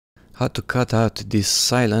how to cut out this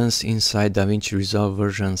silence inside Davinci Resolve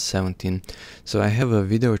version 17. So I have a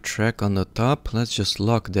video track on the top. Let's just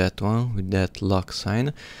lock that one with that lock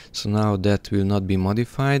sign. So now that will not be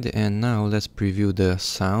modified, and now let's preview the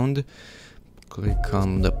sound. Click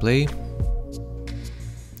on the play,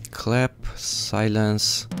 clap,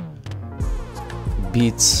 silence,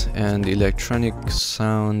 beats and electronic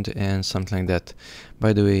sound and something like that.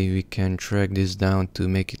 By the way, we can drag this down to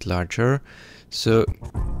make it larger. So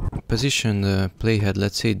position the playhead,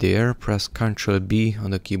 let's say there, press Ctrl B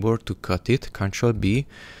on the keyboard to cut it, Ctrl B.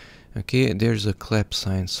 Okay, there's a clap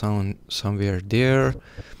sign sound somewhere there,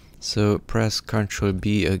 so press Ctrl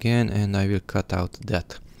B again and I will cut out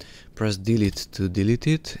that. Press delete to delete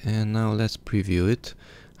it, and now let's preview it,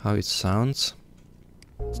 how it sounds.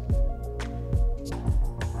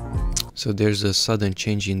 So there's a sudden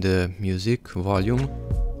change in the music volume.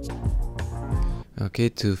 Okay,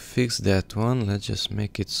 to fix that one, let's just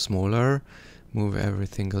make it smaller, move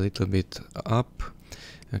everything a little bit up.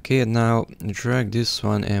 Okay, now drag this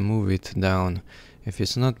one and move it down. If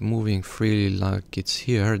it's not moving freely like it's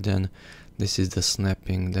here, then this is the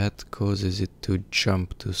snapping that causes it to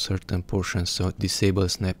jump to certain portions, so disable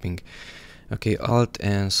snapping. Okay, Alt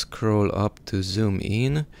and scroll up to zoom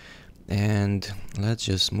in, and let's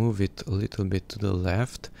just move it a little bit to the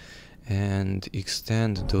left and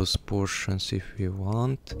extend those portions if we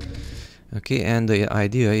want. Okay, and the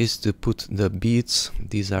idea is to put the beats,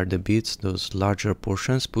 these are the beats, those larger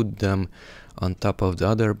portions, put them on top of the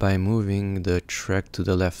other by moving the track to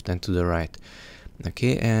the left and to the right.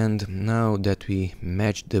 Okay, and now that we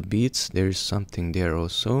match the beats, there is something there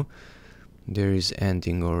also. There is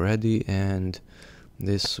ending already, and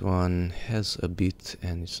this one has a beat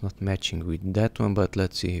and it's not matching with that one, but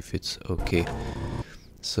let's see if it's okay.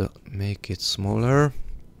 So make it smaller.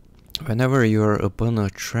 Whenever you're upon a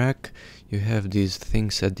track, you have these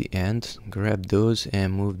things at the end. Grab those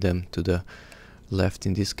and move them to the left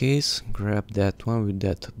in this case. Grab that one with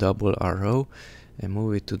that double arrow and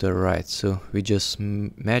move it to the right. So we just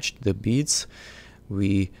matched the beats.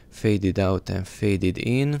 We faded out and faded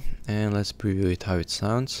in, and let's preview it how it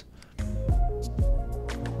sounds.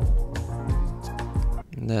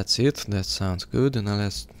 That's it, that sounds good. Now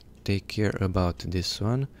let's take care about this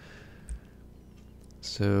one.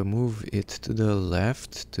 So move it to the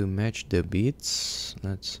left to match the beats.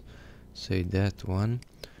 Let's say that one.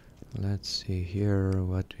 Let's see here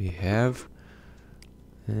what we have.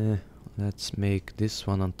 Let's make this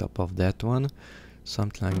one on top of that one,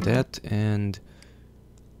 something like that, and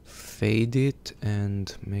fade it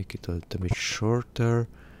and make it a little bit shorter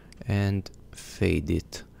and fade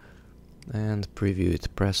it and preview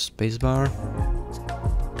it. Press spacebar.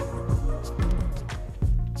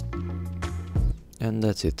 And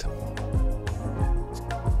that's it.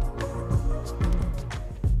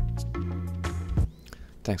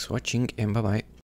 Thanks for watching and bye bye.